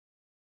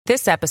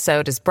This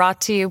episode is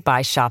brought to you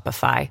by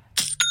Shopify.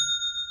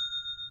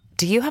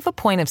 Do you have a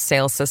point of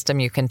sale system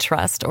you can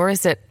trust, or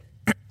is it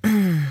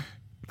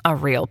a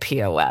real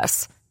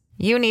POS?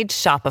 You need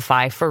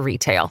Shopify for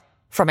retail.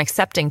 From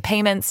accepting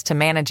payments to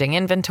managing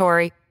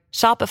inventory,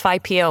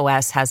 Shopify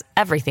POS has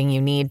everything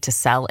you need to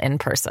sell in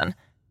person.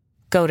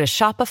 Go to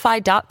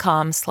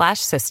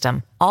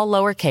shopify.com/system, all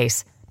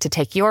lowercase, to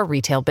take your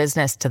retail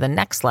business to the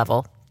next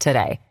level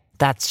today.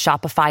 That's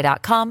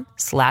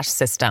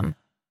shopify.com/system.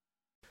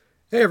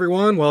 Hey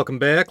everyone, welcome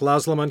back.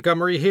 Laszlo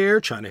Montgomery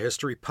here, China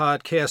History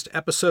Podcast,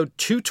 episode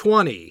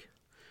 220.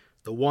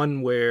 The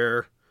one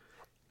where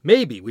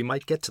maybe we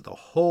might get to the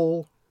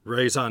whole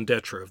raison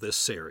d'etre of this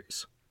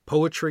series.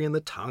 Poetry in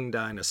the Tang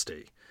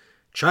Dynasty.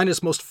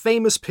 China's most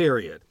famous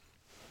period.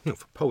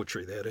 For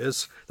poetry, that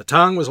is. The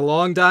Tang was a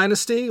long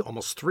dynasty,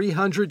 almost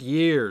 300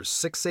 years,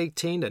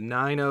 618 to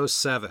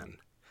 907.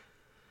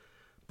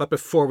 But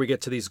before we get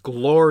to these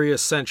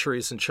glorious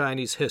centuries in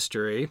Chinese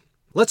history,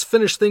 let's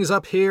finish things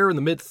up here in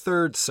the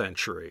mid-3rd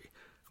century.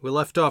 We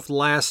left off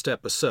last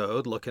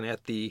episode looking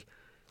at the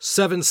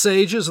 7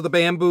 sages of the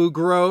bamboo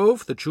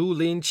grove, the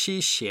Zhulin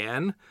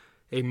Qixian,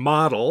 a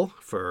model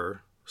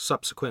for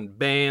subsequent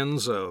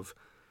bands of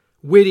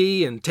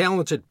witty and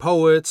talented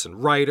poets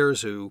and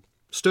writers who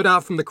stood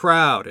out from the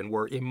crowd and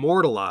were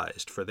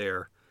immortalized for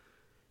their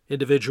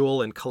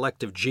individual and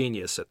collective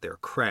genius at their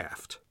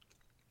craft.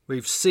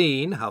 We've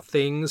seen how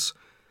things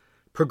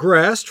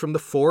progressed from the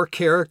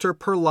 4-character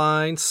per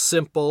line,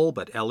 simple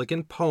but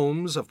elegant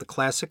poems of the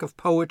classic of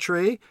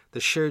poetry, the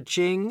Shi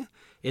Jing,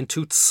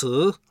 into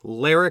Ci,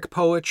 lyric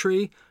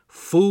poetry,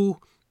 Fu,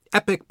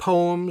 epic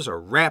poems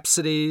or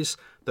rhapsodies,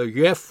 the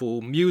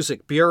Yuefu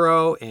music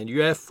bureau and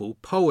Yuefu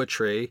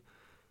poetry,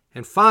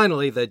 and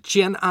finally the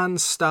Jian'an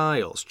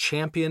styles,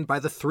 championed by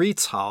the Three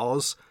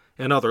Caos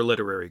and other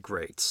literary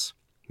greats.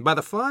 By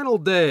the final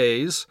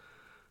days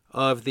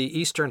of the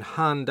Eastern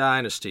Han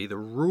Dynasty, the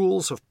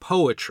rules of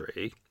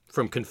poetry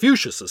from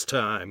Confucius's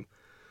time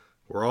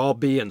were all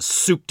being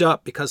souped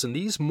up because in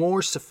these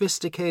more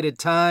sophisticated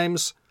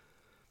times,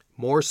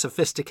 more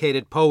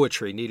sophisticated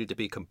poetry needed to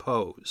be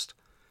composed.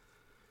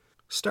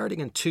 Starting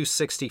in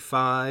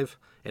 265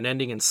 and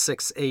ending in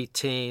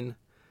 618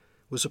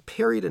 was a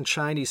period in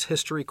Chinese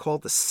history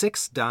called the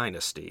Six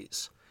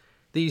Dynasties.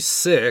 These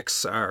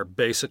 6 are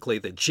basically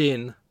the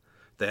Jin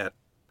that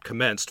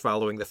commenced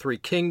following the Three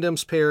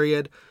Kingdoms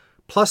period,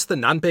 plus the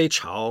Nanbei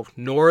Chao,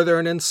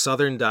 northern and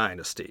southern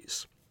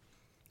dynasties.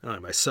 I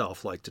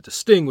myself like to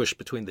distinguish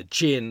between the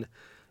Jin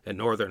and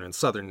northern and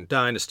southern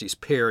dynasties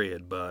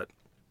period, but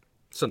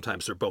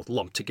sometimes they're both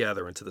lumped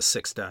together into the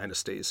 6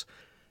 dynasties.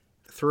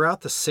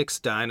 Throughout the 6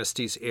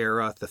 dynasties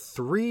era, the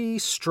 3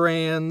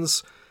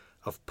 strands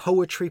of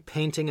poetry,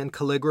 painting, and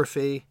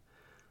calligraphy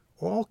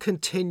all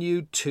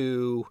continued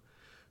to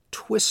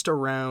twist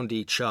around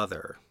each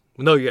other.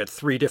 Though you had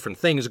 3 different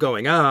things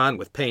going on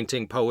with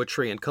painting,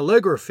 poetry, and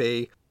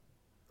calligraphy,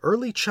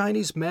 early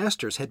Chinese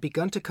masters had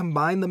begun to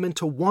combine them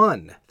into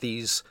one,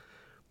 these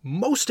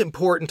most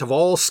important of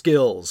all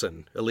skills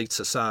in elite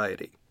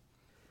society.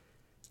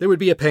 There would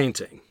be a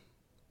painting,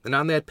 and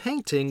on that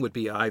painting would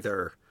be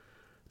either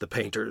the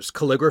painter's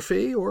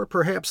calligraphy or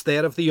perhaps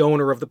that of the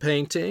owner of the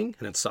painting,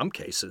 and in some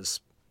cases,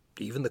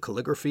 even the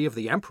calligraphy of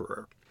the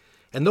emperor.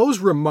 And those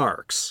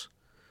remarks,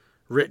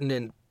 written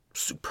in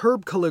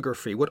superb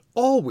calligraphy, would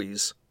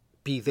always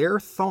be their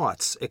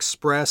thoughts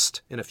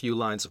expressed in a few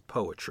lines of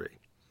poetry.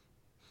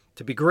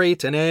 To be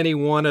great in any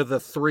one of the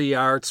 3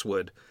 arts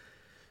would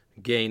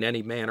gain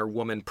any man or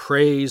woman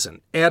praise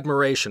and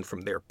admiration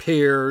from their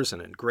peers and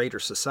in greater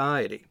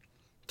society.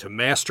 To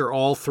master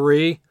all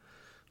 3,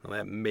 well,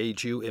 that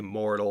made you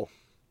immortal.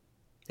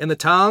 In the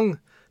Tang,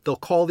 they'll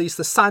call these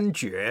the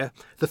Sanjue,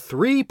 the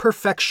 3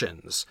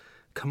 perfections,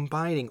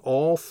 combining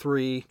all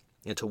 3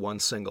 into one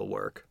single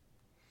work.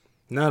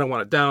 Now, I don't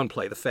want to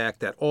downplay the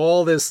fact that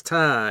all this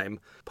time,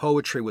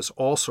 poetry was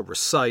also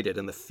recited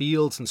in the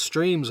fields and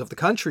streams of the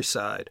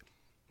countryside.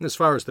 And as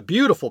far as the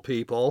beautiful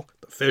people,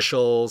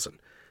 officials and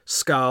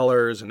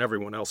scholars and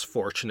everyone else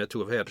fortunate to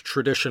have had a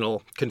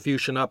traditional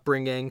Confucian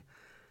upbringing,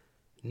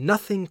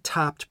 nothing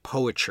topped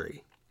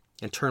poetry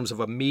in terms of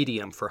a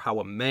medium for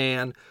how a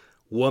man,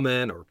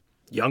 woman, or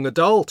young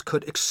adult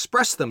could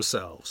express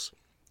themselves.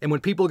 And when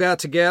people got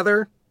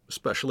together,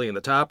 especially in the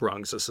top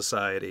rungs of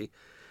society,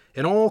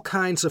 in all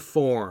kinds of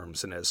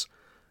forms and as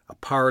a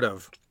part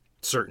of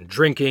certain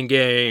drinking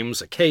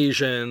games,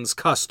 occasions,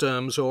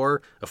 customs,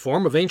 or a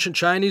form of ancient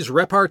Chinese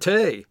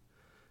repartee,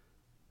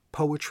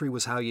 poetry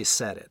was how you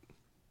said it.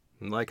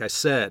 And like I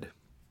said,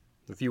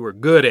 if you were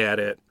good at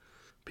it,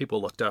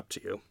 people looked up to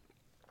you.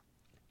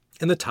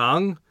 In the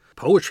Tang,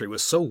 poetry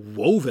was so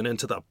woven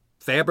into the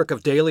fabric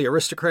of daily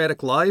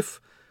aristocratic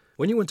life.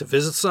 When you went to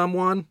visit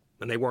someone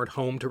and they weren't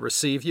home to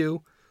receive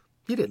you,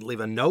 you didn't leave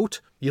a note,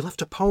 you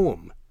left a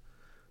poem.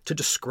 To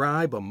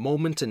describe a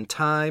moment in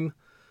time,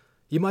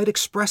 you might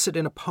express it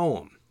in a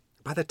poem.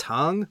 By the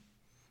Tang,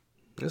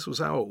 this was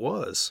how it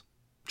was.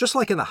 Just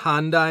like in the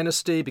Han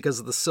Dynasty, because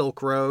of the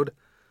Silk Road,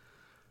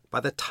 by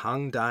the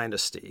Tang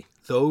dynasty.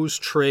 Those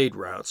trade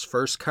routes,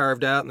 first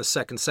carved out in the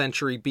 2nd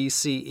century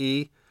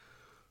BCE,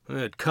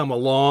 had come a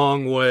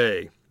long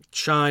way.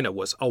 China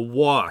was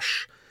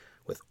awash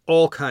with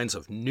all kinds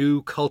of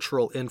new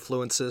cultural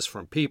influences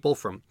from people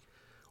from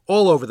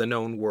all over the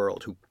known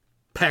world who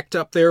packed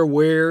up their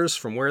wares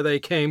from where they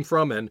came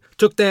from and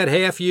took that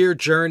half-year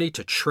journey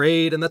to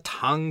trade in the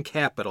Tang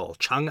capital,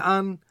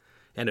 Chang'an,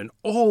 and in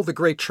all the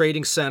great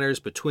trading centers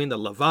between the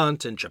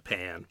Levant and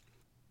Japan.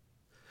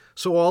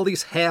 So all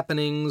these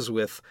happenings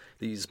with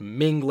these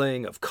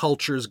mingling of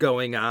cultures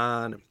going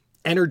on,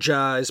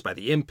 energized by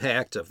the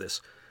impact of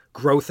this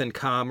growth in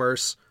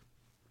commerce,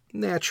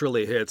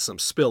 naturally had some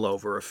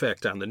spillover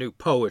effect on the new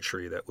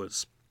poetry that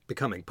was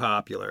becoming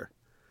popular.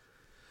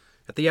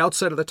 At the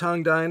outset of the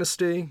Tang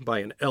dynasty, by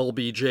an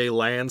LBJ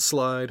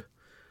landslide,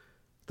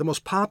 the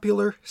most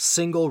popular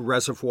single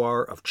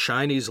reservoir of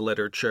Chinese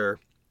literature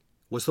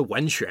was the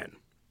Wenxuan,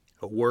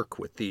 a work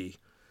with the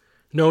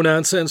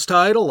no-nonsense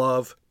title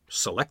of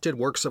Selected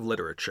Works of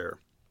Literature.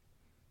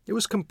 It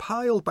was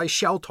compiled by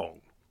Xiaotong,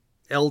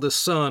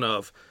 eldest son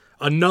of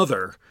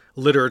another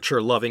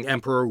literature-loving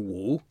Emperor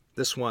Wu,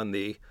 this one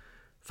the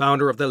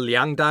founder of the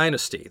Liang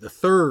dynasty, the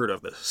third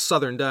of the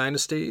southern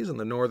dynasties in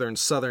the northern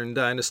southern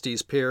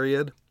dynasties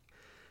period.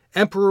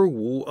 Emperor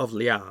Wu of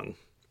Liang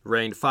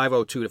reigned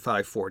 502 to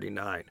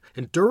 549,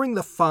 and during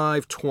the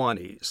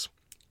 520s,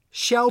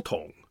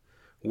 Xiaotong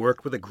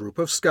worked with a group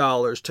of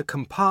scholars to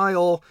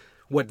compile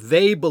what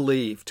they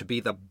believed to be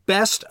the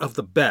best of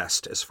the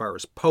best as far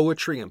as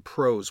poetry and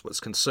prose was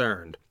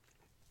concerned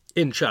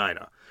in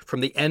China, from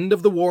the end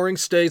of the Warring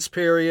States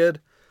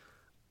period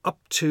up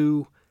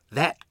to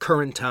that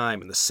current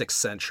time in the 6th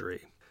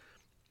century.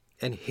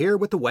 And here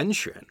with the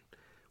Wenxuan,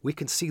 we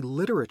can see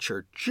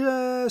literature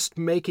just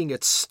making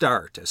its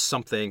start as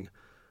something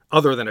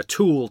other than a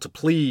tool to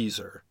please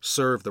or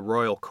serve the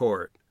royal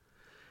court.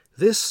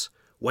 This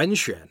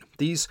Wenxuan,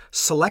 these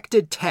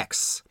selected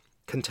texts,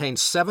 contain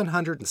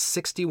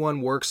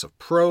 761 works of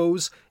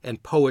prose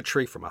and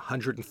poetry from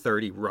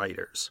 130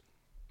 writers.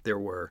 There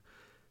were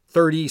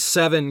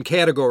 37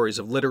 categories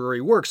of literary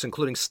works,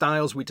 including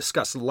styles we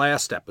discussed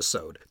last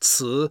episode,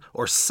 ci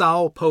or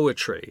sao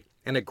poetry,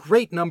 and a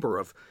great number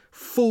of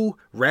fu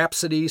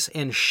rhapsodies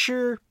and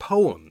shi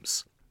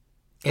poems.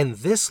 And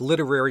this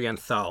literary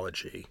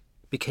anthology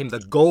became the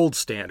gold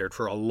standard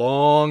for a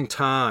long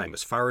time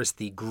as far as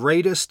the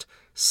greatest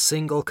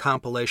single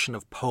compilation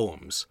of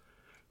poems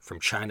from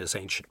China's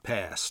ancient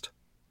past.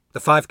 The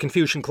 5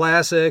 Confucian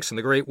classics and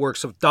the great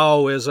works of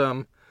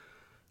Taoism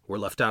were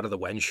left out of the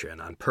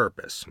Wenxuan on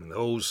purpose. I mean,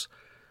 those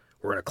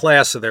were in a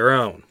class of their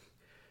own.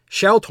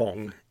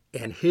 Xiaotong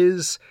and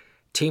his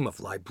team of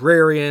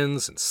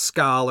librarians and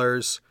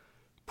scholars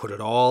put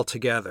it all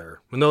together.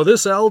 And though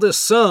this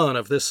eldest son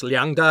of this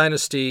Liang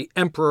dynasty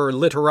emperor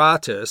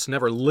literatus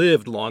never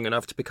lived long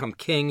enough to become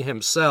king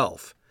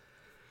himself,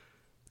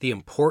 the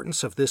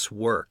importance of this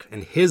work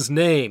and his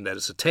name that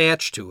is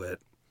attached to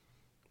it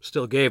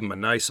still gave him a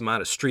nice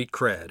amount of street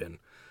cred in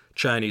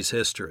Chinese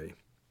history.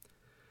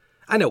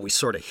 I know we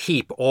sort of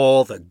heap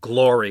all the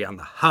glory on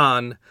the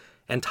Han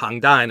and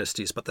Tang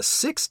dynasties, but the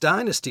 6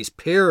 dynasties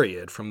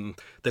period from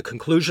the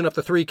conclusion of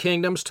the 3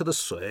 kingdoms to the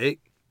Sui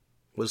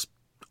was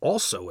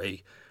also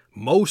a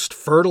most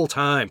fertile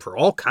time for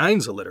all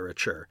kinds of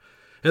literature.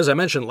 As I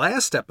mentioned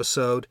last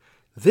episode,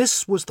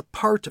 this was the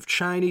part of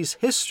Chinese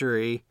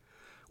history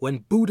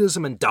when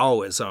Buddhism and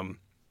Taoism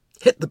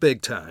hit the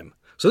big time.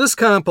 So this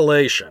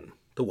compilation,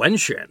 the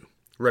Wenxuan,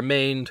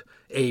 remained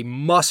a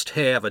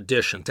must-have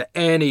addition to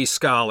any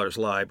scholar's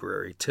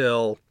library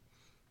till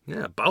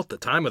about the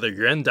time of the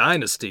Yuan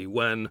dynasty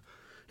when,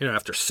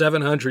 after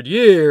 700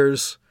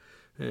 years,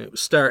 it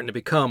was starting to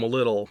become a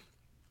little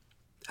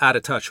out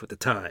of touch with the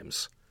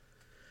times.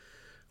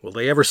 Will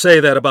they ever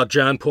say that about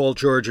John, Paul,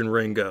 George, and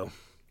Ringo?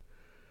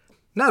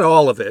 Not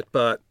all of it,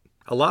 but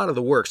a lot of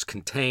the works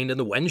contained in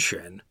the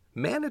Wenxuan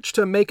managed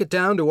to make it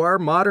down to our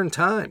modern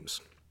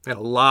times. And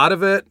a lot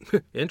of it,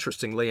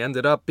 interestingly,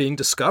 ended up being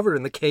discovered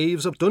in the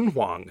caves of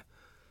Dunhuang.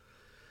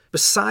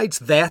 Besides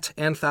that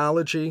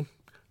anthology,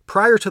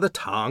 prior to the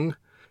Tang,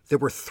 there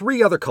were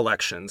 3 other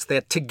collections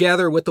that,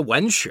 together with the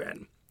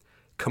Wenxuan,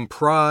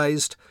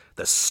 comprised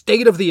the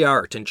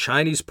state-of-the-art in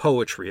Chinese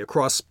poetry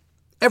across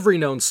every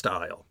known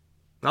style.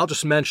 I'll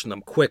just mention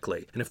them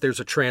quickly, and if there's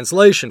a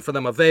translation for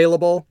them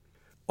available,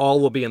 all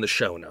will be in the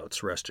show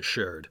notes, rest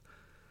assured.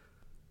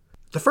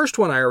 The first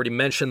one I already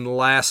mentioned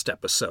last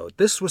episode.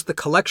 This was the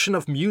collection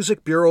of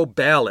Music Bureau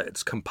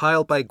ballads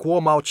compiled by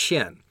Guo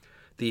Maoqian,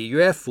 the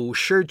Yuefu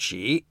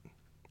Shiji.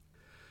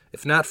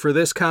 If not for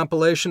this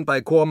compilation by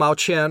Guo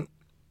Maoqian,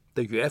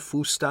 the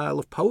Yuefu style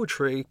of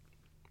poetry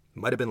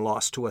might have been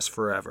lost to us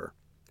forever.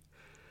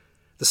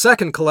 The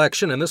second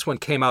collection, and this one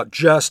came out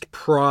just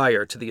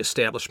prior to the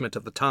establishment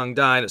of the Tang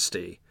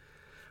dynasty,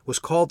 was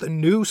called The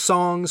New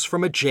Songs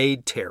from a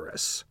Jade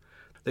Terrace,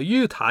 the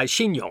Yu Tai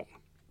Xinyong.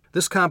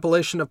 This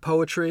compilation of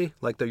poetry,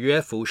 like the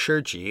Yuefu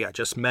Shiji I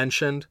just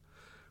mentioned,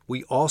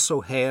 we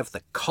also have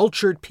the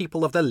cultured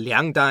people of the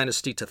Liang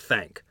dynasty to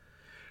thank.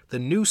 The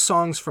New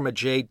Songs from a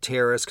Jade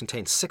Terrace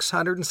contains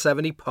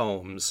 670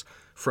 poems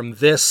from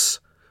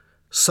this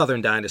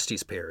Southern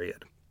Dynasty's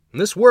period.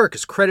 And this work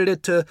is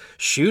credited to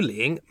Xu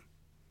Ling.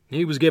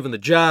 He was given the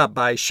job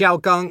by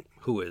Xiao Gang,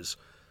 who is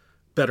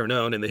better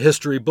known in the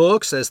history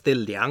books as the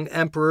Liang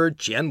Emperor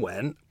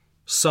Jianwen,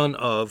 son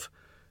of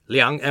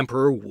Liang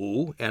Emperor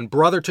Wu and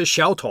brother to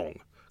Xiao Tong,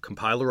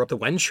 compiler of the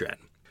Wenxuan.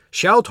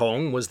 Xiao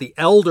Tong was the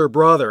elder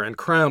brother and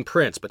crown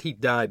prince, but he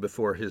died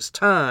before his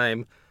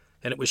time,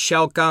 and it was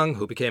Xiao Gang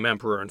who became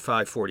emperor in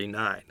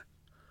 549.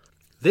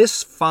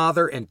 This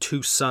father and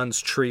two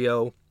sons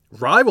trio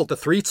rivaled the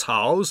three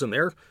Caos in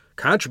their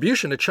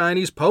contribution to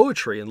Chinese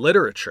poetry and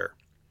literature.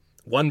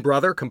 One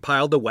brother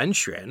compiled the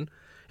Wenxuan,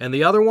 and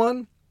the other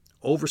one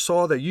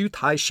oversaw the Yu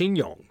Tai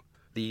Xinyong,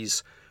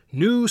 these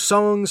new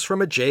songs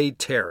from a jade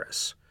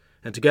terrace.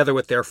 And together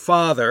with their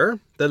father,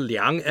 the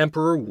Liang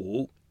Emperor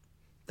Wu,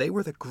 they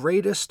were the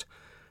greatest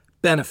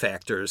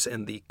benefactors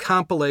in the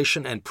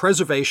compilation and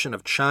preservation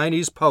of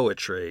Chinese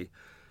poetry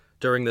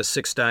during the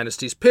Six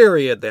Dynasties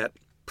period that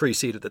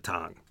preceded the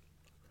Tang.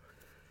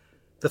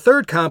 The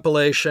third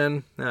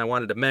compilation I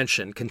wanted to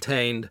mention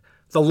contained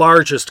the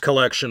largest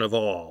collection of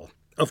all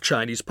of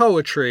Chinese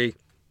poetry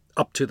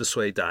up to the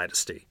Sui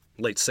Dynasty,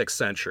 late 6th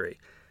century.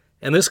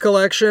 And this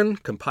collection,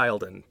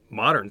 compiled in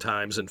modern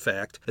times in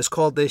fact, is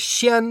called the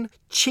Xian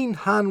Qin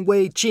Han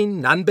Wei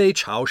Jin Nanbei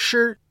Chao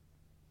Shi,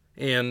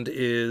 and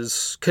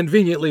is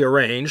conveniently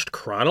arranged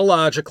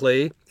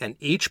chronologically, and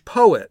each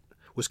poet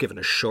was given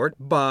a short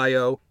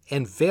bio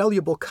and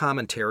valuable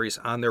commentaries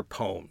on their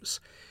poems.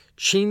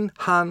 Qin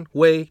Han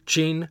Wei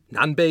Jin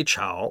Nanbei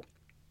Chao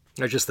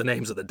are just the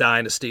names of the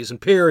dynasties and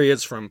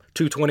periods from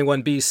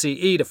 221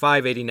 BCE to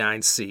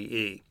 589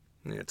 CE.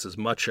 It's as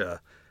much a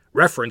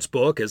reference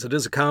book as it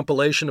is a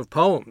compilation of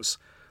poems.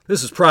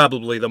 This is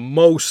probably the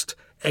most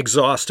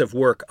exhaustive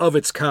work of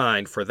its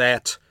kind for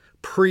that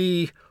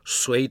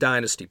pre-Sui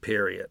Dynasty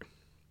period.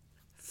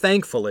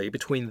 Thankfully,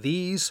 between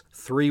these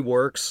three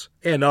works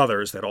and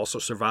others that also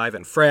survive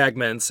in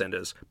fragments and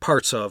as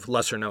parts of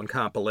lesser-known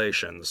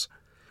compilations,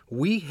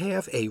 we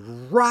have a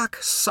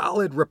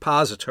rock-solid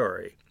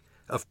repository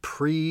of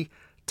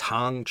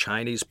pre-Tang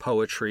Chinese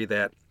poetry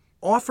that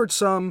offered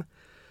some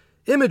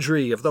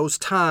imagery of those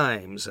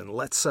times and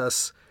lets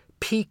us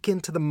peek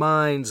into the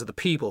minds of the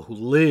people who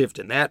lived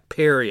in that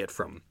period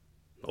from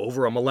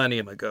over a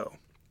millennium ago.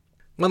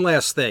 One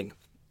last thing.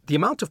 The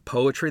amount of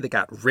poetry that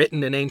got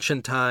written in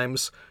ancient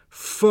times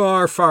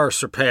far, far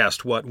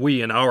surpassed what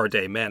we in our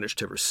day managed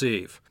to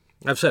receive.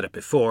 I've said it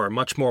before,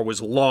 much more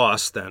was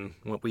lost than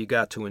what we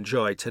got to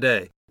enjoy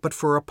today. But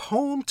for a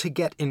poem to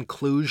get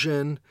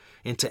inclusion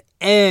into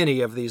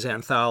any of these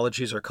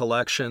anthologies or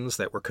collections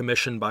that were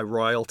commissioned by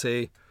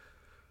royalty,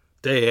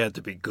 they had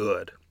to be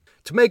good.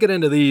 To make it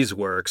into these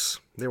works,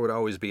 there would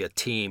always be a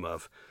team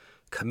of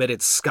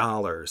committed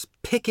scholars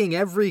picking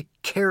every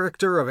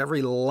character of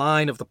every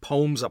line of the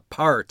poems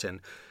apart and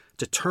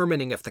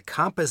determining if the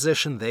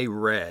composition they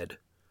read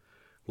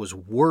was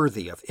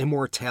worthy of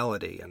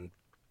immortality and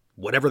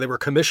whatever they were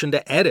commissioned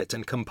to edit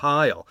and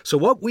compile. So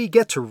what we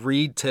get to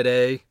read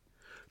today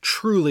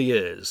truly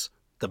is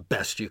the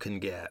best you can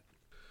get.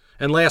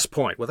 And last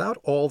point, without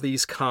all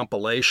these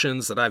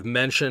compilations that I've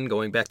mentioned,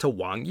 going back to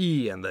Wang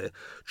Yi and the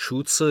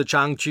Chu Ci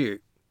Zhang Ju,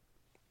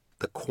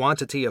 the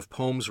quantity of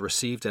poems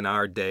received in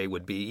our day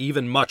would be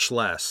even much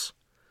less.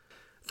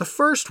 The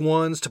first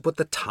ones to put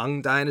the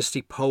Tang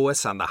Dynasty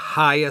poets on the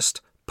highest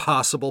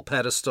possible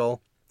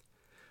pedestal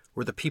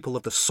were the people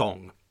of the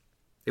Song.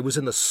 It was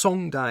in the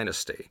Song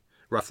Dynasty,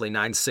 roughly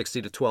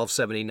 960 to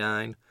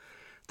 1279,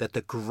 that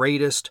the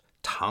greatest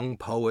Tang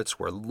poets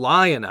were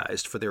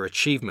lionized for their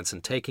achievements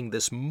in taking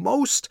this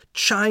most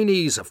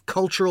Chinese of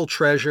cultural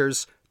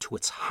treasures to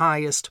its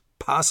highest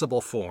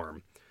possible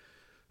form.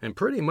 And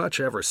pretty much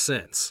ever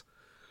since,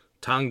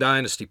 Tang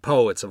Dynasty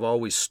poets have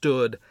always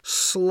stood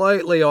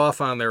slightly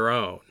off on their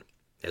own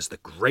as the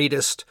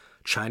greatest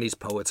Chinese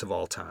poets of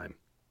all time.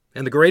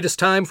 And the greatest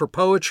time for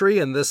poetry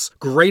in this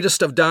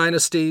greatest of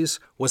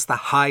dynasties was the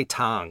High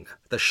Tang,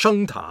 the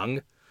Sheng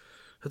Tang.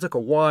 It took a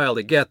while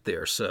to get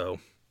there, so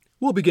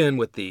we'll begin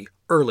with the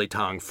early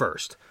Tang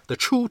first, the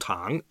Chu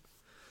Tang.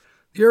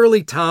 The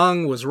early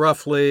Tang was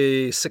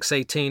roughly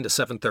 618 to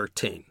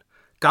 713,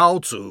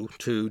 Gaozu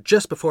to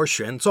just before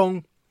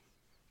Xuanzong.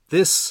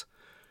 This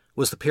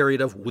was the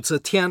period of Wu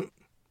Zetian,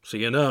 so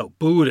you know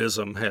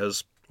Buddhism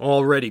has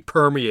already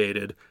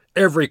permeated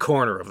every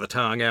corner of the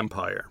Tang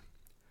Empire.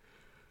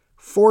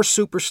 Four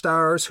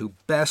superstars who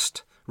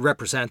best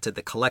represented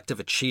the collective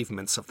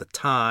achievements of the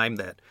time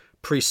that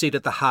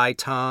preceded the High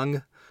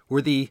Tang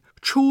were the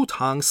Chu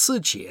Tang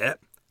Sijie,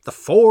 the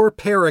four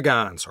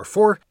paragons or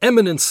four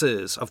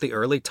eminences of the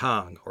early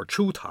Tang or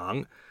Chu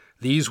Tang.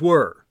 These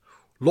were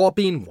Luo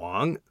Bin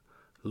Wang,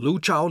 Lu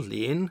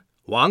Zhaolin,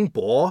 Wang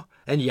Bo,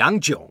 and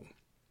Yang Jiong.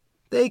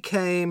 They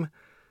came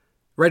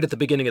right at the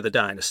beginning of the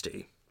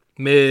dynasty,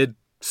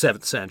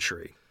 mid-7th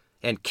century,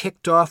 and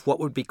kicked off what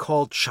would be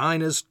called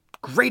China's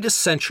greatest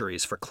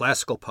centuries for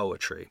classical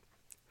poetry.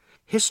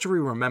 History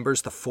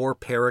remembers the four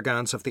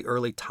paragons of the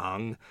early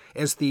Tang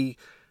as the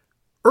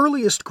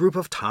earliest group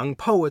of Tang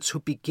poets who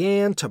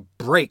began to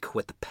break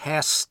with the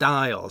past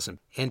styles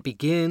and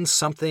begin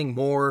something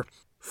more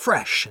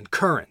fresh and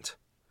current.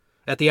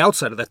 At the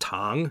outset of the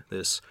Tang,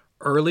 this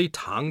early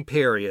Tang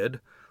period,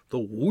 the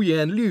Wu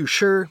Yan Liu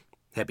Shi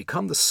had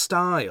become the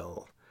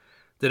style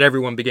that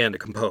everyone began to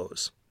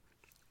compose.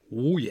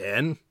 Wu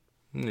Yan,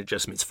 it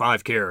just means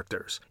 5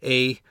 characters.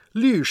 A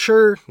Liu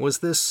Shi was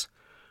this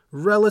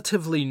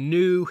relatively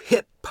new,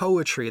 hip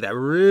poetry that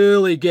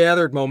really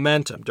gathered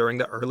momentum during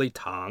the early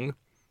Tang.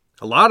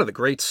 A lot of the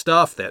great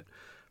stuff that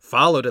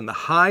followed in the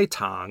High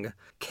Tang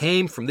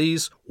came from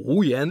these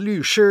Wu Yan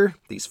Liu Shi,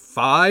 these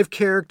 5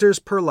 characters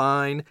per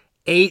line,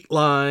 8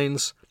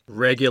 lines,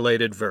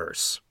 regulated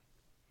verse.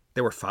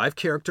 There were 5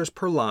 characters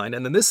per line,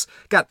 and then this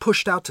got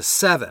pushed out to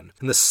 7.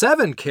 And the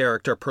 7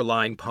 character per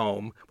line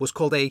poem was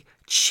called a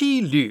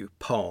Qi Liu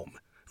poem,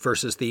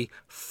 versus the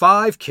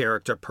 5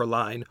 character per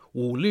line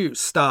Wu Liu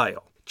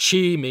style.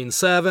 Qi means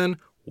 7,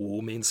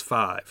 Wu means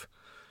 5.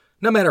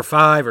 No matter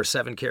 5 or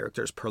 7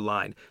 characters per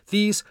line,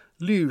 these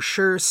Liu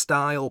Shi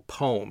style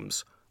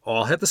poems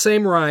all had the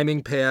same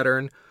rhyming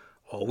pattern,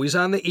 always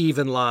on the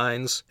even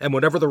lines, and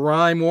whatever the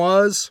rhyme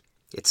was,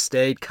 it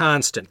stayed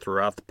constant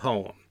throughout the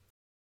poem.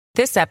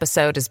 This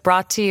episode is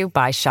brought to you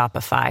by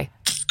Shopify.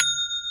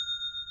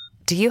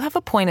 Do you have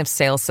a point of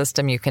sale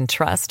system you can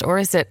trust, or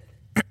is it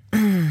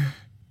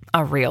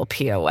a real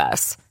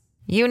POS?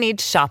 You need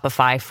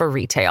Shopify for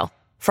retail.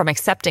 From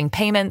accepting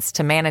payments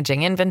to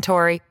managing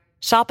inventory,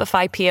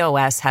 Shopify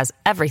POS has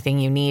everything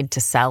you need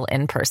to sell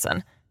in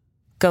person.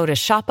 Go to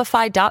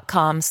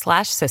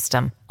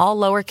shopify.com/system, all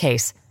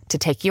lowercase, to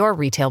take your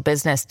retail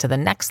business to the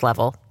next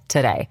level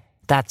today.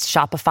 That's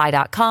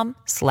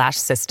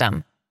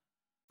shopify.com/system.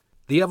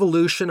 The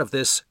evolution of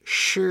this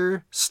shi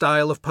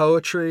style of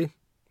poetry,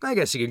 I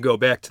guess you can go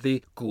back to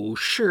the gu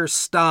shi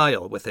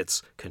style with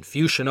its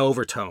Confucian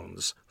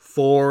overtones,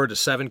 4 to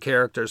 7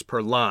 characters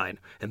per line.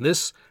 And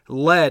this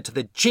led to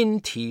the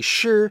jinti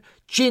shi.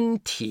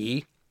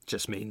 Jinti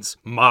just means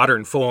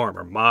modern form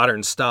or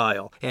modern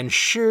style, and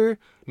shi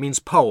means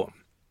poem.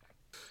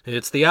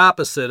 It's the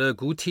opposite of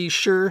gu ti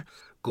shi.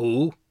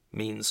 Gu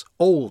means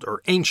old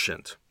or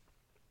ancient.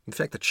 In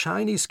fact, the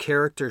Chinese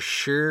character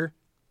shi,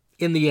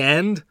 in the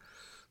end,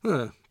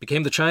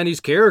 became the Chinese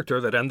character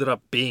that ended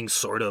up being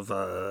sort of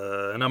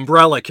an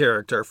umbrella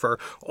character for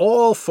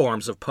all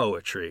forms of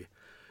poetry.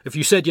 If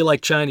you said you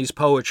like Chinese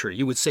poetry,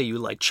 you would say you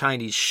like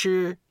Chinese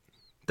shi.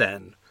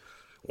 Then,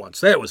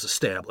 once that was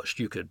established,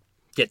 you could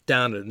get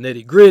down to the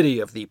nitty-gritty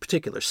of the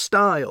particular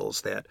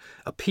styles that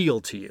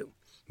appeal to you.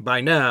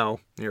 By now,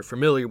 you're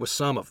familiar with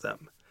some of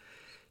them.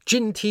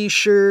 Jinti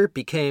shi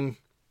became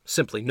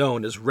simply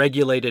known as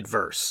regulated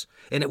verse,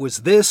 and it was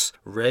this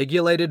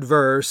regulated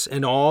verse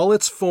in all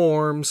its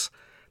forms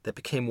that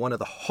became one of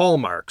the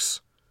hallmarks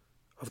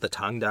of the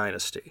Tang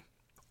Dynasty.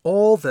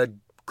 All the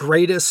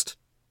greatest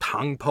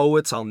Tang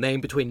poets I'll name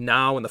between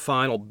now and the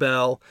final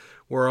bell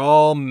were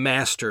all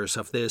masters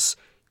of this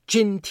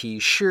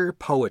Jinti shi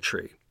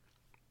poetry.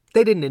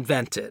 They didn't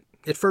invent it.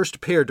 It first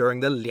appeared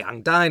during the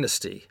Liang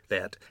Dynasty,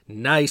 that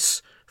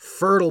nice,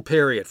 fertile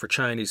period for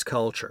Chinese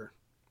culture.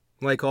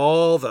 Like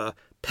all the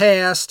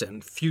past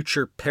and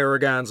future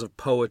paragons of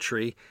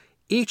poetry,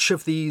 each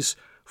of these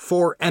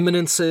 4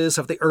 eminences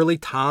of the early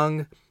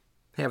Tang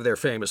have their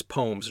famous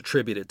poems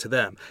attributed to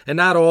them. And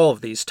not all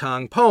of these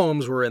Tang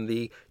poems were in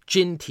the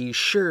Jinti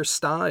shi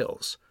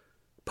styles.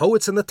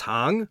 Poets in the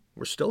Tang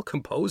were still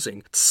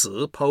composing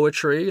ci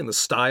poetry in the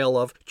style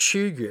of Qu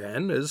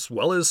Yuan, as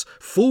well as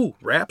fu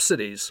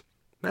rhapsodies.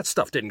 That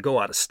stuff didn't go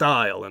out of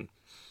style and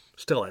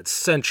still had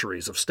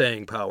centuries of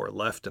staying power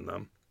left in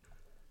them.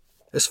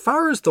 As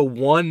far as the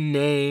one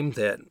name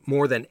that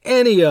more than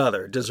any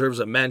other deserves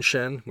a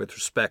mention with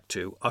respect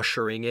to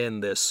ushering in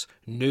this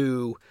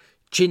new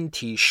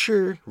Jinti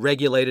shi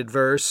regulated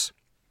verse,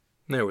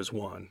 there was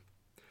one.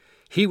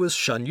 He was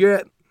Shen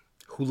Yue,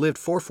 who lived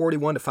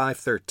 441 to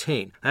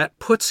 513. That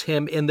puts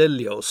him in the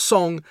Liu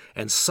Song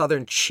and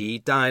Southern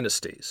Qi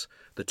dynasties,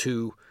 the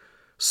 2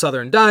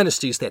 southern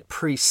dynasties that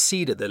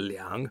preceded the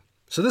Liang.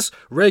 So this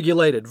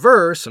regulated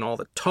verse and all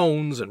the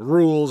tones and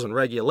rules and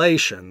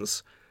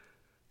regulations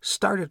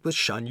started with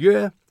Shen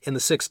Yue in the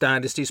 6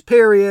 Dynasties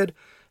period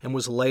and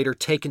was later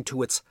taken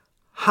to its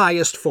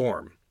highest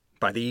form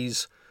by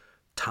these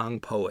Tang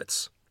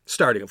poets,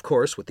 starting, of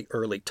course, with the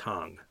early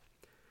Tang.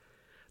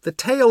 The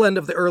tail end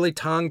of the early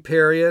Tang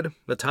period,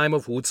 the time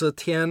of Wu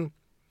Zetian,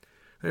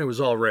 there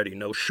was already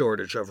no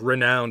shortage of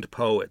renowned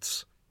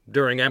poets.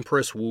 During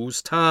Empress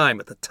Wu's time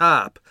at the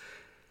top,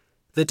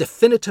 the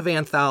definitive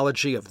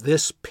anthology of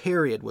this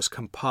period was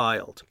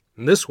compiled,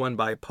 and this one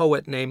by a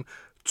poet named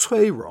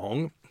Cui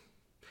Rong.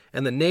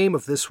 And the name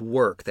of this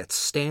work that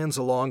stands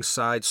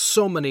alongside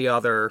so many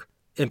other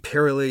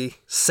imperially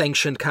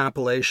sanctioned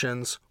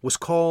compilations was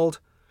called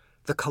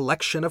The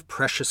Collection of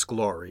Precious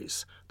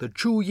Glories, the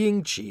Zhu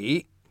Ying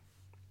Ji.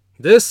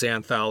 This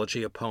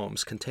anthology of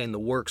poems contained the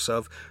works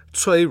of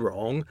Cui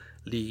Rong,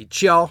 Li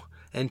Jiao,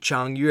 and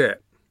Zhang Yue.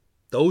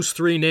 Those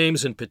 3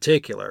 names in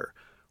particular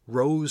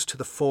rose to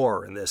the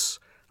fore in this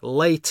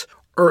late,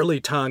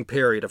 early Tang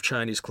period of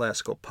Chinese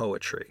classical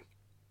poetry.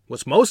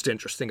 What's most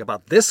interesting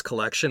about this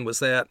collection was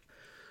that,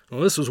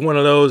 well, this was one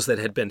of those that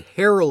had been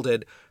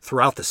heralded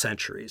throughout the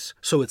centuries,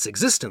 so its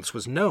existence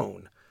was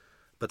known.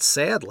 But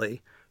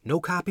sadly, no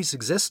copies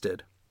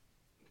existed.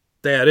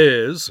 That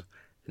is,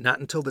 not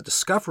until the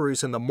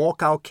discoveries in the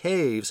Mokao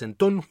Caves in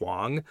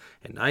Dunhuang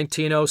in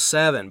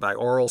 1907 by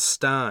Aurel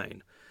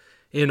Stein.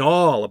 In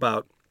all,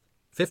 about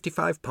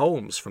 55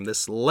 poems from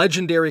this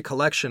legendary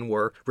collection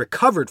were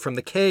recovered from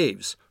the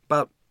caves,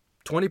 about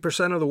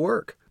 20% of the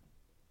work.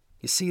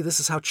 You see, this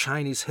is how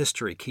Chinese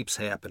history keeps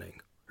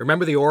happening.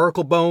 Remember the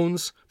oracle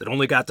bones that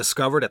only got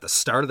discovered at the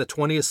start of the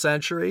 20th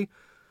century?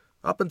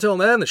 Up until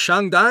then, the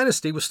Shang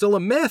dynasty was still a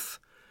myth.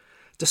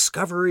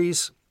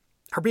 Discoveries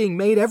are being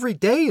made every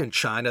day in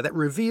China that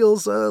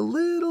reveals a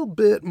little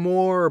bit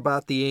more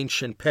about the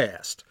ancient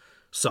past.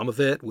 Some of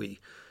it we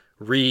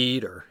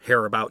read or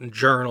hear about in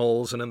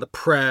journals and in the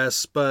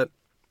press, but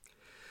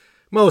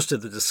most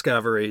of the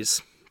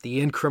discoveries,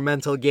 the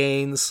incremental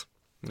gains,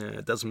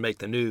 it doesn't make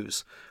the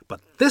news.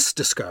 But this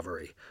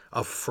discovery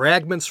of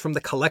fragments from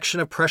the collection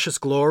of precious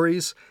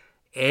glories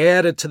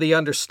added to the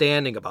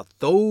understanding about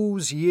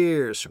those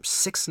years from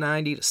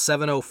 690 to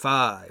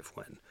 705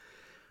 when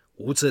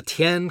Wu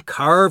Zetian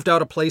carved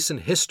out a place in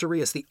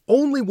history as the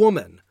only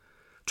woman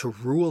to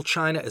rule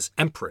China as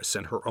empress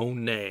in her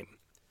own name.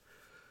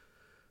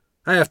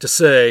 I have to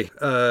say,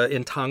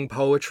 in Tang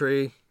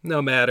poetry,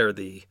 no matter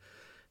the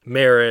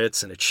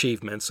merits and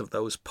achievements of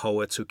those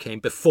poets who came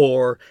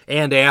before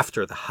and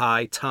after the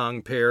High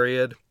Tang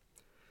period,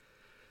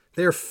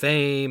 their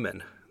fame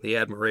and the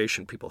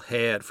admiration people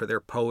had for their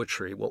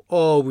poetry will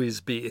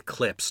always be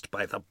eclipsed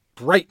by the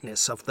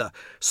brightness of the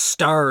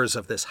stars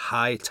of this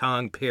High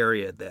Tang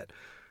period that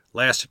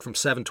lasted from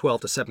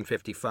 712 to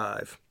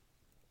 755.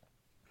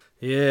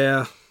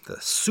 Yeah, the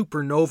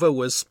supernova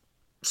was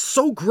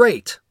so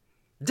great.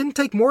 It didn't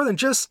take more than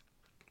just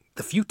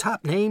the few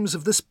top names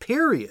of this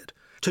period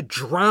to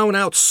drown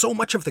out so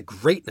much of the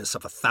greatness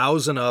of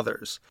 1,000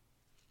 others.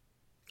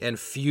 And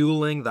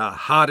fueling the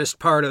hottest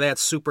part of that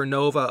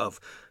supernova of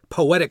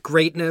poetic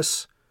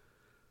greatness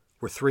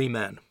were three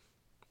men: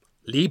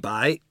 Li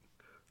Bai,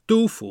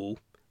 Du Fu,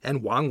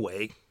 and Wang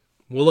Wei.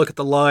 We'll look at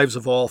the lives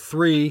of all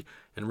three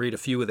and read a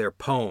few of their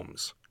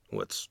poems.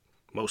 What's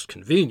most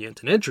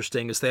convenient and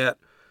interesting is that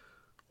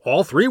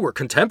all three were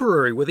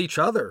contemporary with each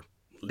other.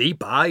 Li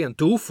Bai and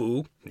Du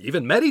Fu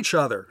even met each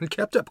other and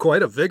kept up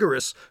quite a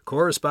vigorous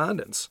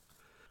correspondence.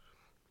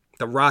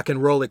 The rock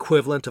and roll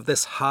equivalent of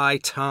this High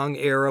Tang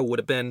era would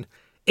have been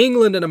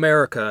England and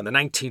America in the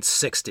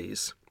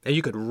 1960s. And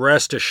you could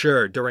rest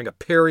assured during a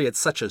period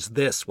such as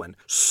this, when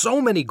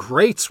so many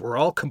greats were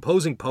all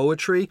composing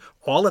poetry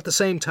all at the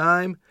same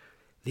time,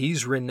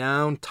 these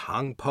renowned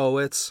Tang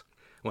poets,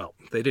 well,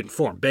 they didn't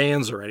form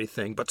bands or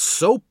anything, but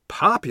so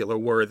popular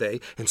were they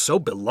and so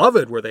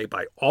beloved were they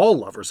by all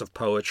lovers of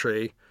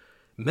poetry,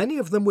 many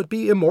of them would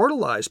be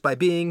immortalized by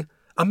being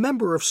a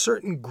member of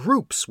certain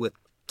groups with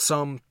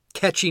some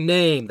catchy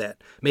name that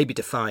maybe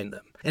defined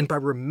them. And by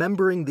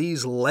remembering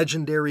these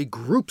legendary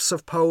groups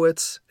of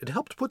poets, it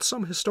helped put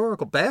some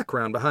historical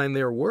background behind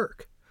their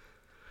work.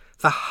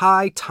 The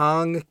High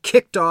Tang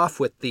kicked off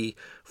with the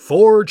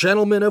Four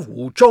Gentlemen of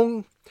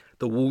Wuzhong,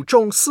 the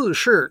Wuzhong Si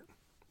Shi.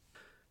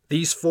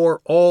 These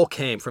four all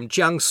came from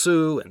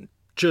Jiangsu and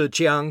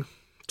Zhejiang,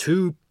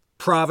 two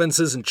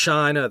provinces in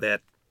China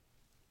that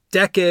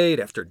decade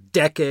after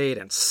decade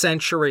and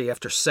century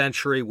after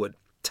century would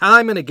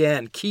time and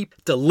again keep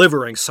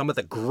delivering some of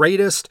the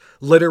greatest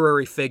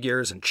literary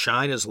figures in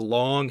China's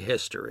long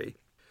history.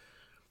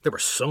 There were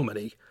so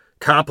many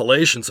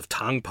compilations of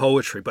Tang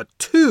poetry, but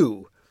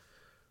two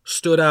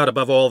stood out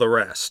above all the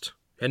rest,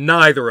 and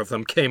neither of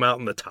them came out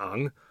in the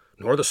Tang,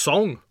 nor the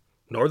Song,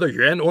 nor the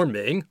Yuan or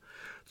Ming.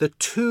 The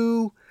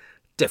two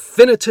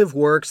definitive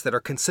works that are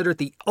considered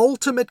the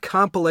ultimate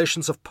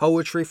compilations of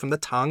poetry from the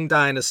Tang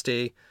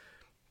dynasty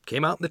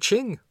came out in the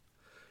Qing.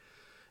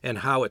 And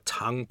how a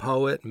Tang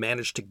poet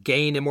managed to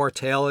gain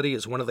immortality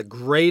as one of the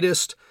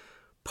greatest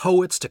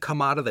poets to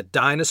come out of the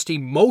dynasty,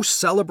 most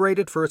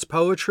celebrated for its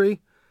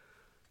poetry,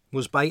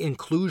 was by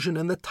inclusion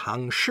in the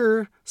Tang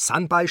Shi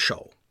Sanbai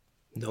Shou,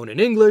 known in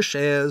English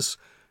as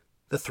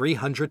the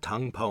 300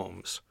 Tang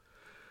poems.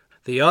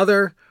 The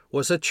other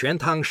was a Quan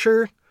Tang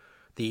Shi,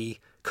 the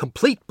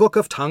complete book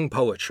of Tang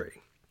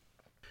poetry.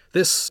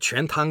 This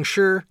Quan Tang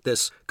Shi,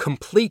 this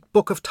complete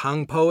book of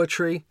Tang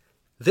poetry,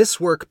 this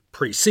work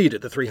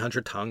preceded the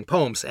 300 Tang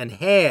poems and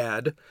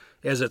had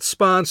as its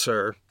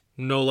sponsor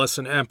no less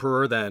an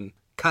emperor than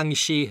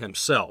Kangxi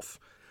himself,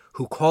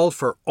 who called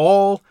for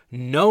all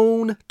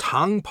known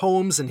Tang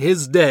poems in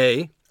his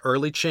day,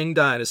 early Qing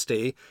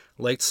dynasty,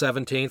 late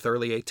 17th,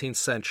 early 18th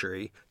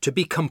century, to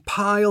be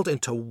compiled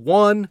into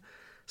one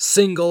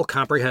single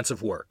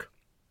comprehensive work.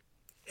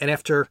 And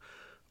after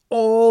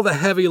all the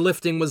heavy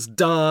lifting was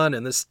done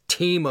and this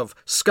team of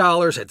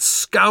scholars had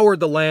scoured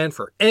the land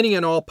for any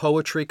and all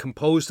poetry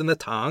composed in the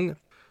Tang,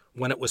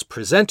 when it was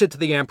presented to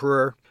the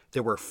emperor,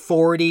 there were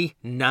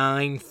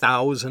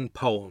 49,000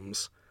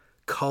 poems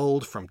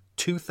culled from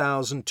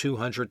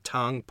 2,200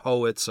 Tang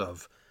poets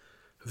of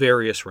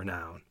various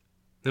renown.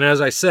 And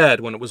as I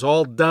said, when it was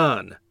all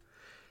done,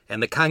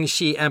 and the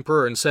Kangxi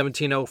Emperor in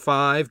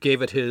 1705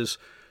 gave it his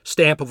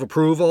stamp of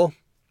approval,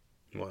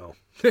 well,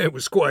 it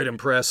was quite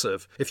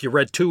impressive. If you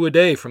read 2 a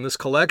day from this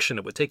collection,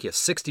 it would take you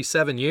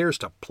 67 years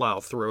to plow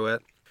through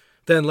it.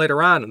 Then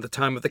later on, in the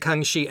time of the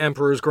Kangxi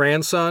Emperor's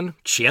grandson,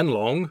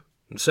 Qianlong,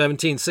 in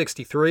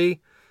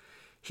 1763,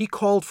 he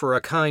called for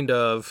a kind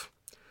of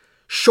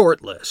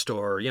short list,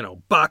 or,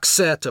 box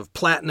set of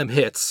platinum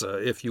hits,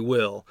 if you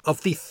will,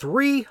 of the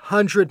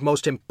 300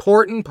 most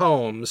important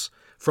poems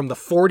from the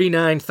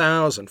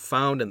 49,000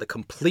 found in the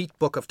complete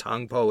book of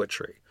Tang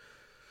poetry.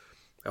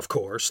 Of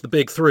course, the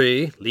big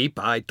 3, Li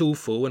Bai, Du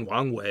Fu, and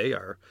Wang Wei,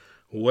 are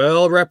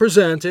well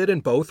represented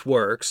in both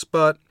works,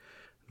 but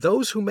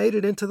those who made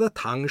it into the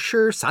Tang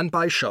Shi San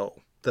Bai Shou,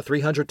 the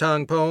 300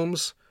 Tang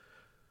poems,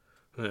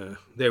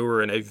 they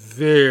were in a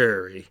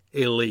very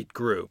elite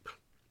group.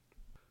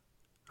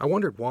 I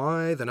wondered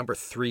why the number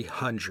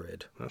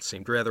 300. That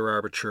seemed rather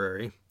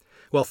arbitrary.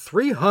 Well,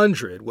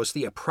 300 was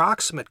the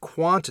approximate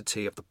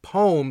quantity of the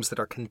poems that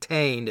are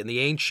contained in the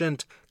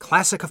ancient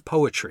classic of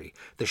poetry,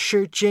 the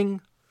Shi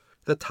Jing.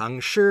 The Tang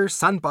Shi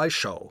San Bai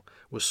Shou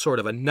was sort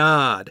of a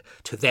nod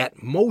to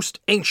that most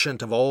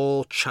ancient of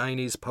all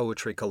Chinese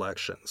poetry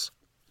collections.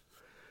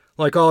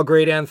 Like all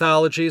great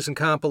anthologies and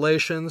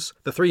compilations,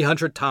 the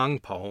 300 Tang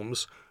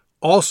poems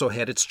also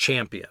had its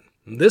champion.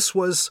 This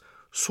was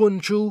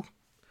Sun Zhu.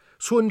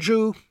 Sun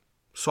Zhu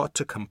sought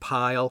to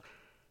compile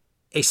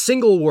a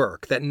single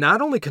work that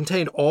not only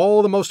contained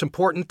all the most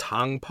important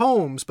Tang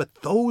poems, but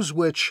those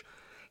which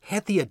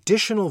had the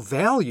additional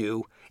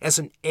value as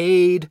an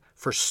aid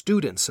for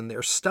students in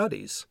their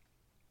studies.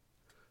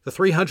 The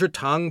 300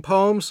 Tang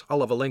poems,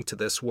 I'll have a link to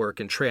this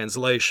work in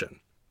translation.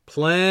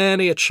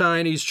 Plenty of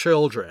Chinese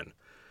children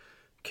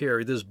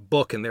carry this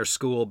book in their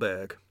school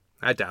bag.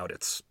 I doubt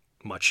it's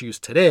much use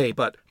today,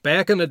 but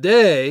back in the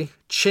day,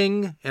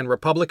 Qing and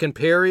Republican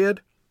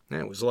period,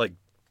 it was like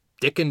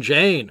Dick and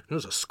Jane. It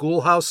was a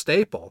schoolhouse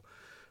staple.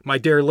 My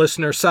dear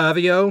listener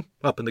Savio,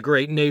 up in the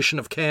great nation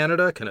of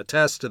Canada, can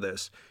attest to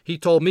this. He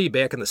told me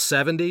back in the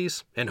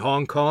 70s, in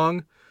Hong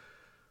Kong,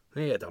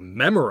 they had to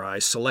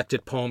memorize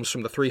selected poems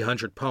from the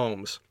 300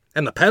 poems.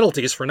 And the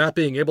penalties for not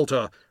being able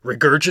to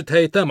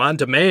regurgitate them on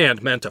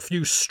demand meant a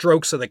few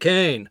strokes of the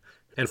cane.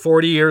 And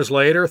 40 years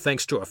later,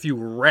 thanks to a few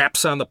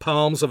raps on the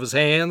palms of his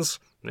hands,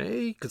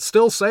 he could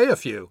still say a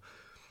few.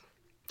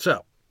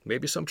 So,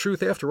 maybe some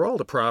truth after all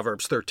to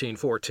Proverbs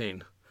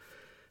 13:14.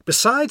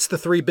 Besides the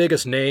 3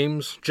 biggest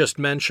names just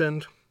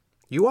mentioned,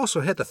 you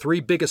also had the 3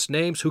 biggest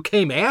names who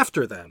came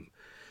after them: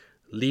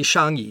 Li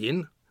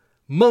Shangyin,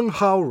 Meng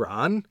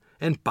Haoran,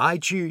 and Bai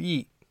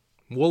Juyi.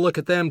 We'll look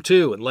at them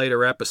too in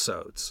later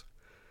episodes.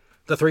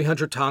 The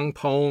 300 Tang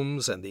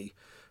poems and the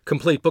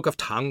complete book of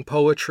Tang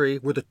poetry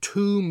were the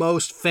 2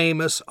 most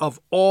famous of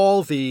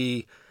all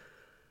the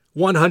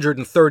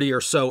 130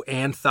 or so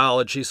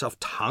anthologies of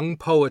Tang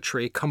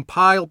poetry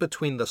compiled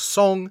between the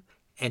Song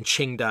and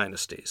Qing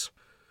dynasties.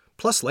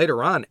 Plus,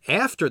 later on,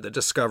 after the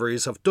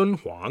discoveries of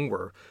Dunhuang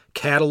were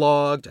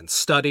cataloged and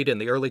studied in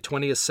the early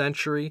 20th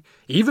century,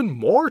 even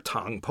more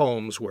Tang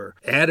poems were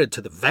added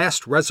to the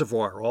vast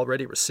reservoir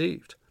already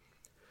received.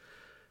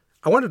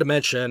 I wanted to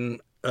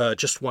mention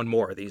just one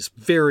more of these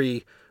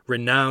very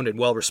renowned and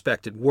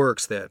well-respected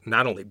works that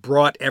not only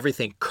brought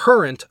everything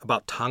current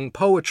about Tang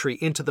poetry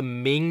into the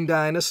Ming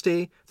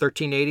Dynasty,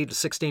 1380 to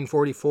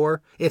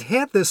 1644, it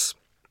had this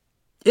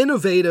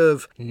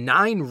innovative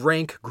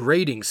 9-rank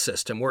grading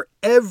system where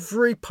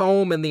every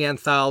poem in the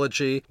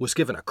anthology was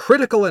given a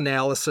critical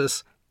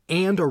analysis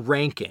and a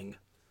ranking.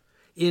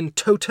 In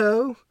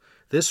toto,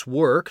 this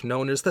work,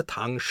 known as the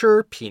Tang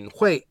Shi Pin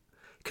Hui,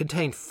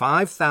 contained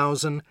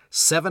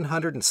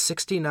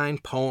 5,769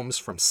 poems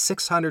from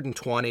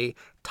 620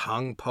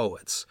 Tang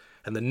poets,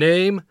 and the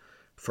name,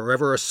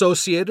 forever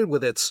associated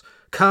with its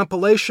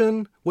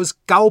compilation, was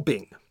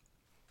Gaobing.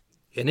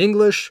 In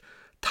English,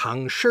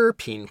 Tang Shi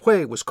Pin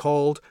Hui was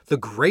called the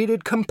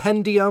Graded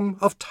Compendium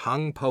of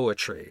Tang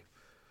Poetry.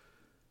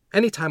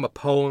 Anytime a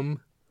poem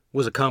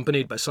was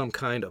accompanied by some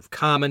kind of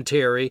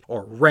commentary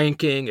or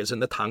ranking, as in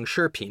the Tang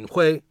Shi Pin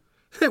Hui,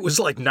 it was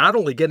like not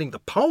only getting the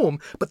poem,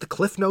 but the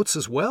cliff notes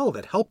as well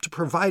that helped to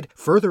provide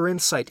further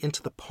insight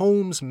into the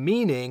poem's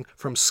meaning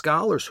from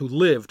scholars who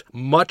lived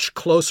much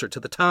closer to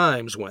the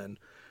times when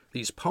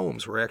these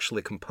poems were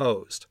actually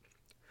composed.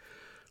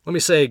 Let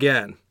me say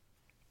again,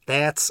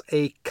 that's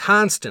a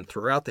constant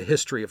throughout the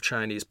history of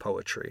Chinese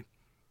poetry.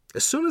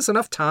 As soon as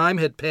enough time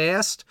had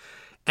passed,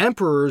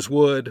 emperors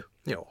would,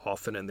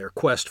 often in their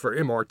quest for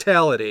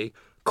immortality,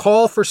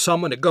 call for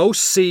someone to go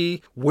see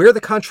where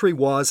the country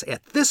was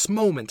at this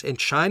moment in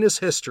China's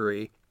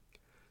history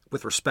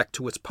with respect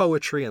to its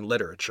poetry and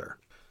literature.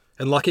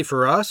 And lucky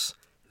for us,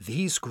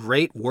 these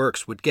great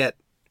works would get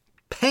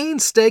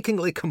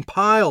painstakingly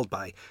compiled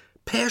by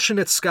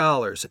passionate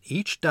scholars, and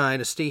each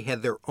dynasty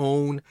had their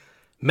own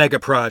mega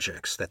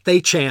projects that they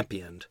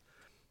championed.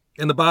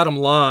 And the bottom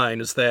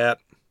line is that,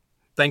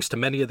 thanks to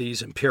many of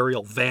these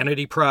imperial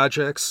vanity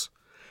projects,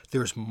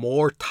 there's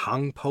more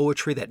Tang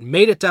poetry that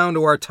made it down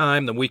to our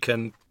time than we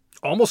can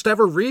almost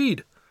ever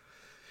read.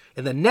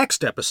 In the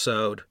next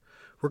episode,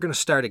 we're going to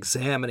start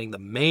examining the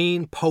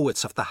main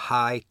poets of the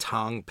High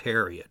Tang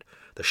period,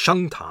 the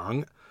Sheng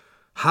Tang.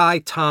 High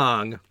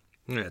Tang,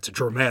 it's a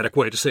dramatic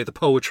way to say the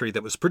poetry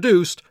that was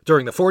produced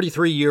during the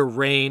 43-year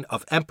reign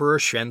of Emperor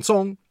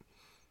Xuanzong.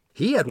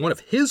 He had one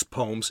of his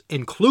poems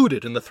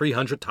included in the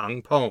 300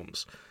 Tang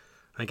poems.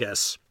 I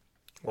guess,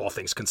 all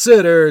things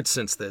considered,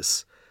 since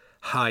this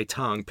High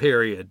Tang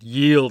period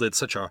yielded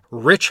such a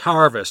rich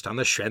harvest on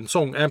the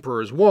Xuanzong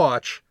Emperor's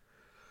watch,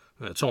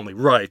 it's only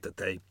right that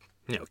they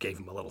gave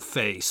him a little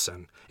face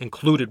and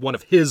included one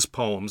of his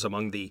poems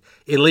among the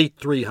elite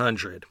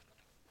 300.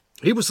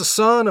 He was the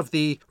son of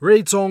the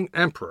Ruizong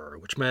Emperor,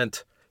 which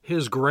meant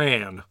his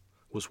gran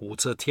was Wu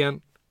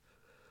Zetian.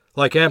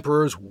 Like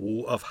emperors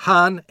Wu of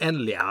Han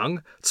and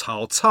Liang,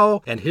 Cao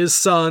Cao and his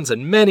sons,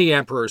 and many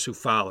emperors who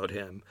followed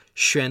him,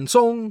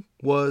 Xuanzong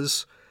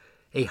was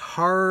a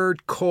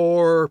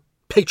hardcore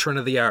patron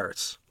of the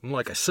arts. And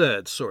like I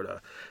said, sort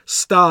of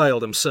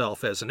styled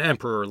himself as an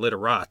emperor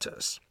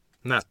literatus.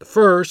 Not the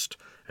first,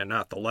 and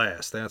not the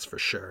last, that's for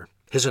sure.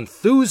 His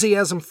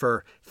enthusiasm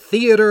for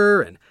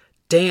theater and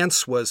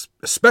dance was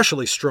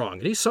especially strong,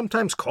 and he's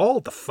sometimes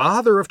called the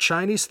father of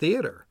Chinese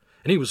theater.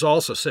 And he was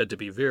also said to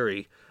be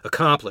very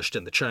accomplished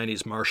in the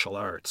Chinese martial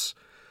arts.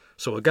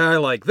 So a guy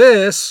like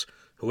this,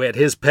 who had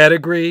his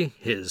pedigree,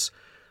 his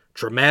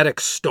dramatic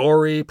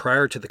story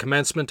prior to the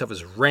commencement of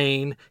his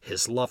reign,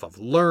 his love of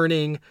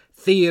learning,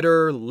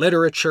 theater,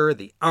 literature,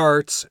 the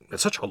arts, and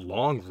such a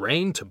long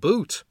reign to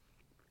boot.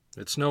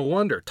 It's no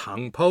wonder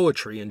Tang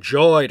poetry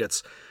enjoyed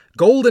its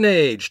golden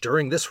age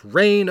during this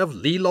reign of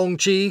Li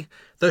Longji,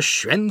 the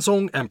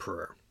Xuanzong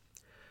Emperor.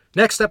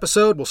 Next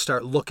episode, we'll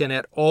start looking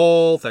at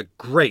all the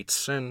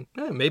greats and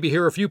maybe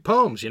hear a few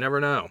poems, you never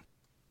know.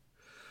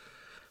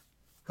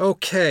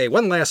 Okay,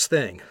 one last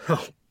thing.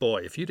 Oh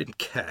boy, if you didn't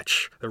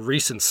catch the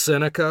recent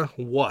Seneca,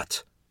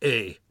 what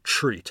a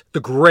treat. The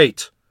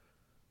great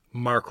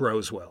Mark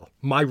Roswell,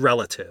 my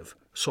relative,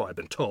 so I've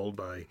been told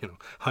by,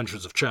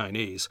 hundreds of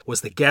Chinese,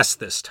 was the guest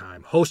this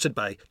time, hosted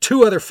by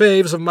two other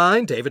faves of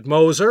mine, David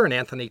Moser and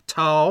Anthony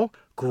Tao.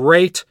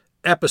 Great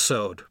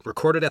episode,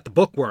 recorded at the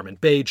Bookworm in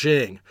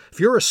Beijing. If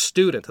you're a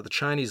student of the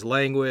Chinese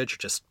language,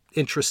 just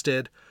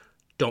interested,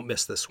 don't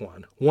miss this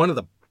one. One of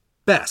the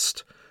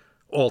best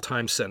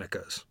all-time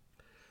Senecas.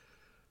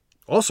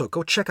 Also,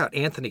 go check out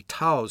Anthony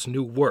Tao's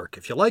new work.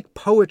 If you like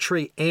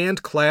poetry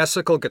and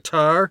classical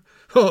guitar,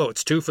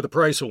 it's two for the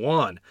price of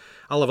one.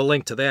 I'll have a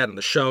link to that in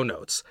the show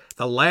notes.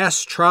 The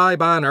Last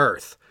Tribe on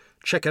Earth.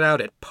 Check it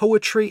out at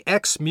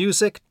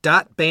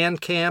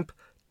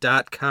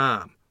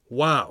poetryxmusic.bandcamp.com.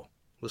 Wow,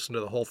 listen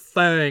to the whole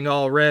thing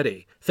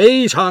already.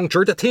 非常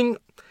值得听.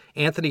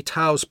 Anthony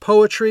Tao's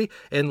poetry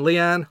and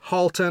Leon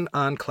Halton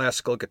on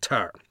classical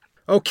guitar.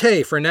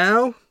 Okay, for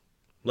now,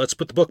 let's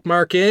put the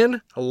bookmark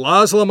in.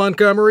 Laszlo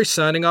Montgomery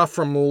signing off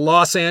from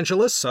Los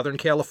Angeles, Southern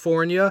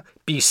California,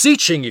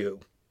 beseeching you,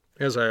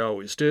 as I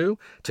always do,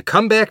 to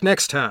come back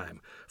next time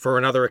for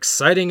another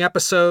exciting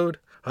episode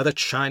of the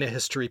China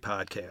History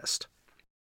Podcast.